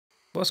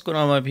What's going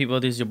on, my people?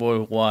 This is your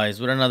boy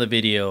Wise with another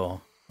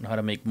video on how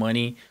to make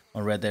money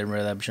on Red Dead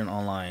Redemption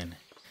Online.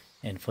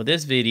 And for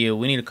this video,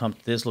 we need to come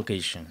to this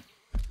location.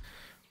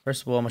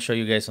 First of all, I'm gonna show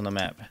you guys on the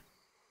map.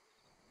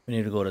 We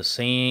need to go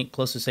to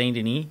close to Saint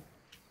Denis.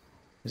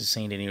 This is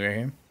Saint Denis right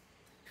here,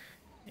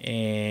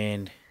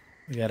 and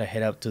we gotta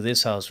head up to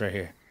this house right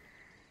here,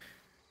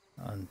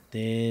 on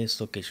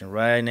this location,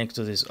 right next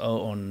to this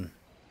on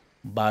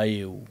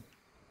Bayou,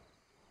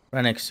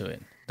 right next to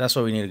it. That's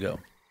where we need to go.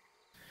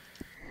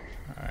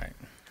 All right,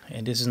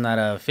 and this is not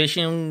a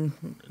fishing.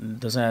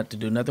 Doesn't have to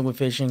do nothing with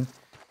fishing.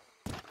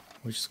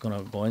 We're just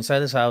gonna go inside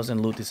this house and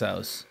loot this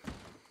house.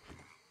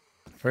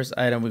 First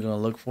item we're gonna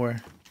look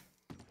for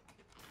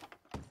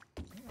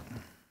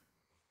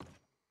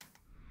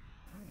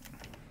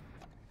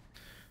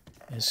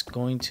is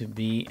going to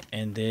be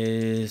in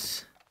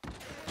this.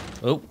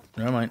 Oh,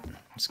 never mind.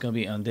 It's gonna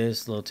be on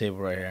this little table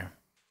right here.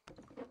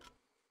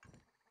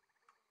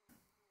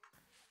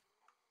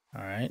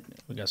 All right,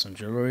 we got some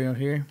jewelry on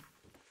here.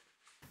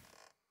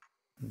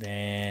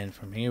 Then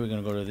from here, we're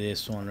gonna go to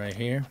this one right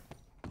here.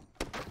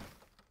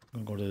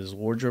 I'm gonna go to this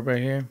wardrobe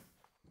right here.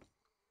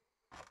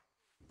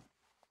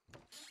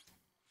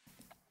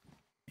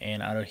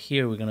 And out of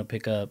here, we're gonna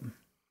pick up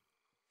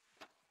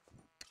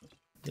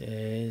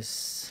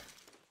this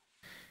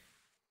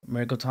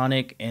Miracle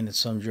Tonic and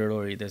some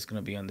jewelry that's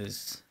gonna be on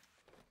this.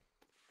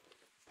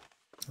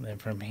 And then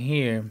from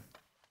here,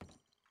 I'm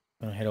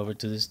gonna head over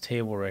to this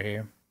table right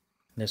here.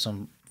 There's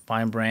some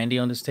fine brandy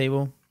on this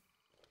table.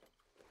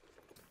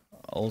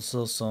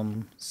 Also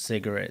some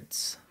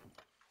cigarettes.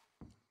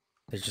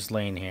 They're just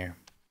laying here.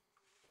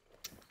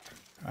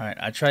 All right,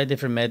 I tried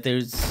different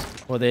methods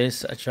for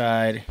this. I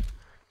tried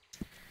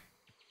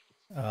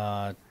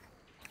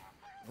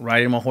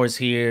riding my horse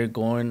here,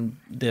 going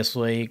this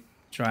way,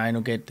 trying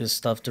to get this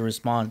stuff to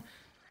respawn.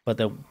 But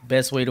the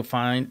best way to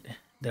find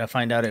that I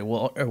find out it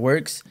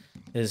works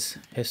is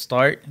hit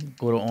start,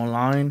 go to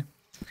online,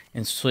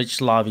 and switch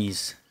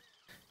lobbies.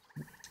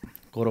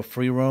 Go to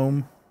free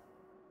roam,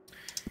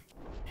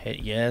 hit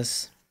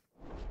yes,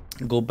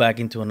 go back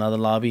into another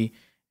lobby,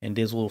 and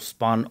this will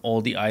spawn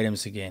all the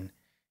items again.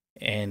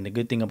 And the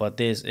good thing about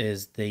this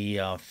is the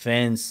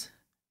fence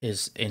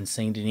is in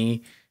Saint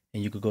Denis,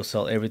 and you could go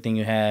sell everything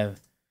you have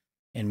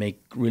and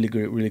make really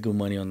good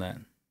money on that.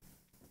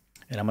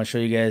 And I'm gonna show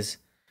you guys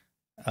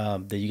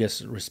that you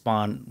guys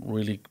respond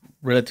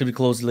relatively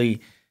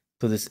closely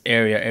to this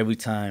area every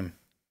time.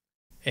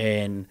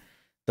 And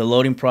the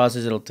loading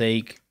process, it'll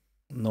take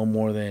no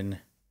more than a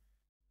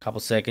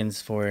couple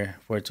seconds for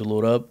it to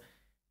load up.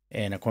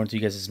 And according to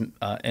you guys'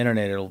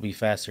 internet, it'll be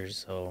faster.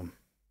 So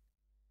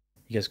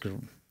you guys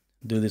could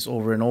do this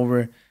over and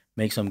over,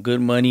 make some good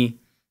money,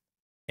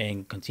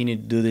 and continue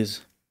to do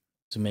this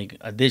to make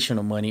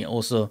additional money.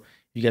 Also,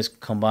 you guys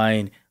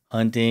combine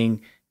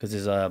hunting, because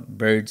there's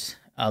birds,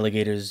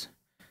 alligators,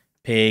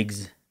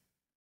 pigs,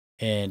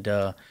 and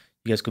you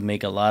guys could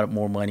make a lot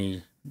more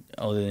money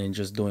other than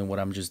just doing what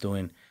I'm just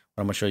doing,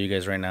 what I'm gonna show you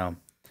guys right now.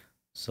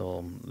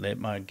 So let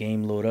my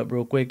game load up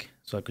real quick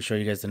so I could show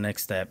you guys the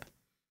next step.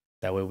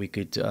 That way we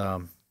could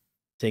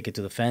take it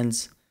to the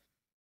fence.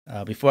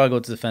 Before I go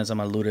to the fence, I'm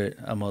gonna loot it.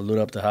 I'm gonna loot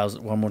up the house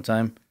one more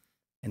time,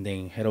 and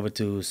then head over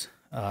to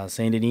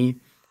Saint Denis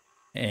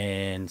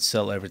and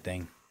sell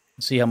everything.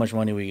 See how much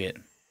money we get.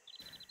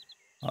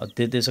 I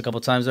did this a couple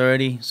times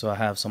already, so I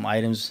have some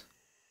items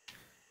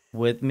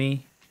with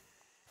me.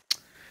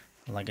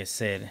 Like I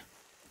said,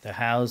 the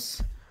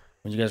house,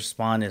 when you guys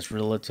spawn, is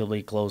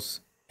relatively close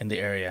in the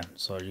area.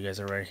 So you guys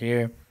are right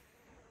here,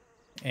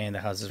 and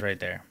the house is right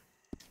there.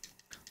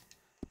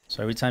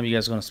 So every time you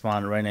guys are gonna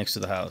spawn right next to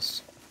the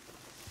house.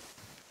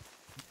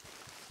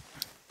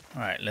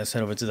 All right, let's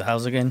head over to the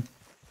house again.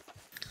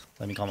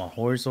 Let me call my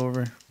horse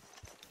over,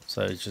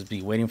 so it just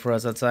be waiting for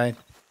us outside.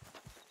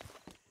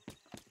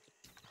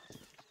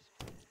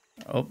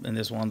 Oh, and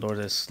this one door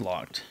is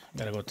locked.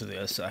 Gotta go to the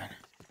other side.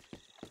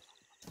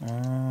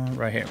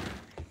 Right here.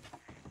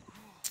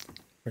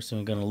 First thing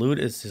we're gonna loot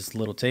is this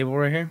little table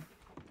right here.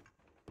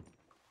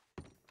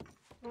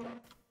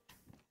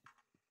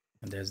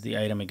 And there's the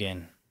item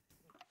again.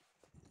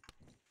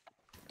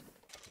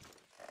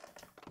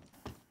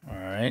 All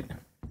right.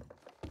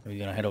 We're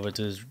gonna head over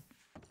to this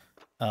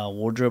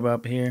wardrobe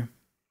up here.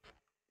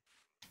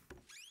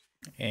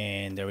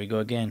 And there we go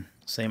again.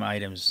 Same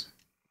items.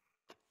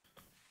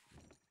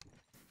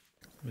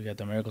 We got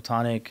the Miracle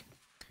Tonic.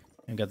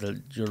 And got the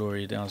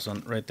jewelry down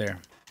right there.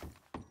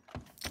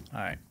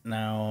 Alright,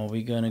 now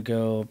we're gonna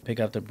go pick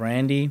up the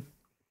brandy.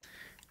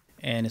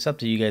 And it's up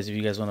to you guys if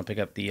you guys want to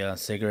pick up the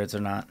cigarettes or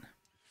not.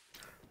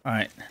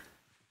 Alright.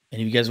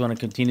 And if you guys want to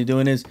continue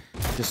doing this,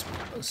 just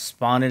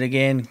spawn it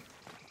again.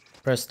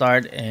 Press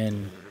start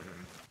and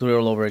do it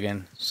all over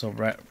again. So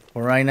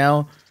for right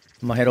now,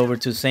 I'm gonna head over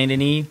to Saint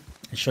Denis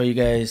and show you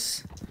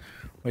guys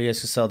where you guys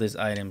can sell these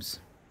items.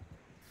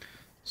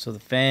 So the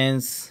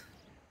fence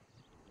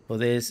for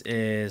this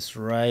is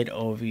right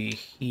over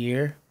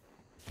here.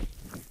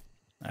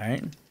 All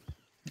right,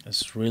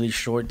 it's really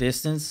short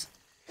distance,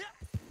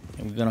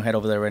 and we're gonna head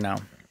over there right now.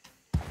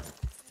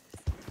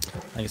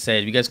 Like I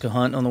said, you guys could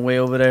hunt on the way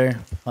over there.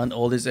 Hunt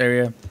all this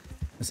area.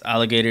 There's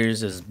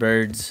alligators, there's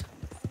birds.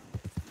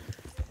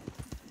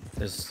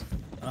 There's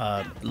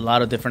a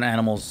lot of different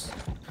animals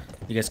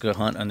you guys could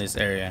hunt on this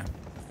area.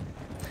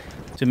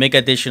 To make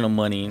additional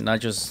money, not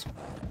just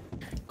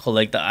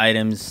collect the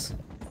items.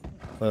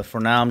 But for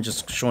now, I'm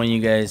just showing you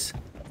guys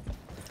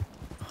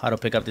how to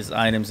pick up these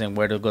items and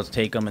where to go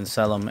take them and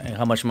sell them, and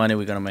how much money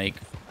we're gonna make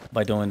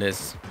by doing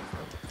this.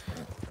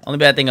 Only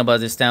bad thing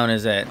about this town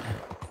is that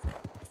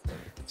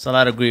it's a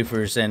lot of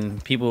griefers,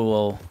 and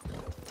people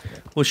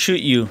will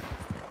shoot you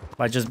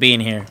by just being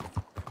here.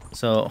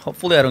 So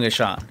hopefully I don't get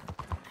shot.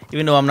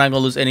 Even though I'm not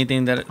gonna lose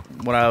anything that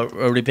what I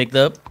already picked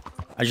up,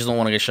 I just don't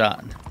want to get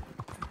shot.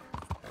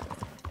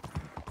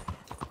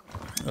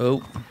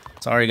 Oh,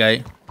 sorry,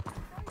 guy.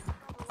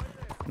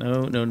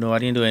 No, I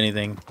didn't do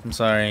anything. I'm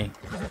sorry.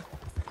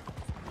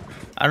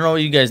 I don't know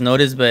what you guys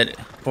noticed, but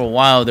for a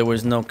while there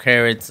was no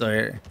carrots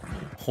or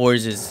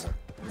horses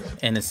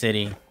in the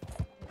city.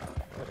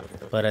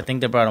 But I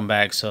think they brought them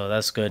back, so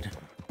that's good.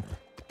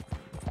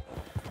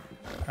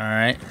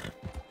 Alright.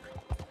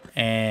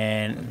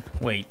 And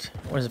wait,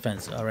 where's the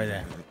fence? Oh, right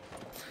there.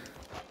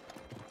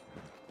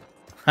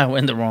 I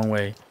went the wrong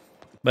way.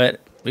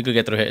 But we could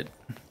get through it.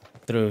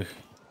 Through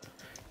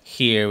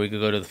here, we could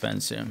go to the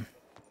fence soon.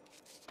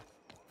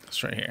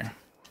 It's right here.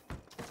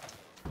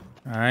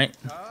 Alright.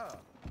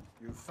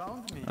 You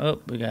found me. Oh,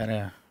 we got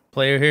a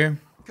player here.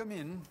 Come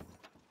in.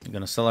 We're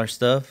gonna sell our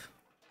stuff.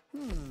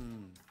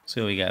 See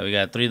what we got. We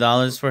got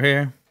 $3 for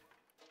here.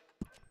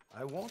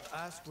 I won't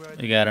ask where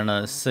We got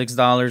another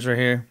 $6 right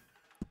here.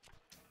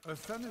 a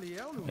family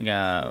heirloom. We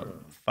got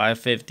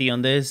 $5.50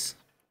 on this.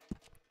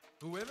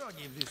 Whoever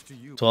gave this to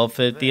you.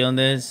 $12.50 on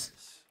this.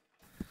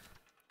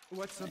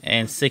 What's up?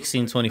 And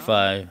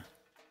 $16.25.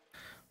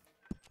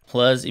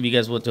 Plus, if you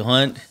guys want to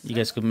hunt, you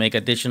guys could make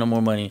additional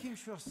more money. Making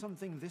sure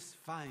something this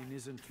fine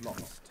isn't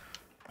lost.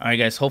 Alright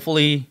guys,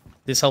 hopefully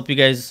this helped you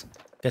guys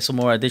get some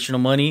more additional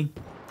money.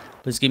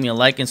 Please give me a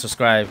like and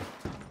subscribe.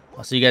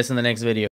 I'll see you guys in the next video.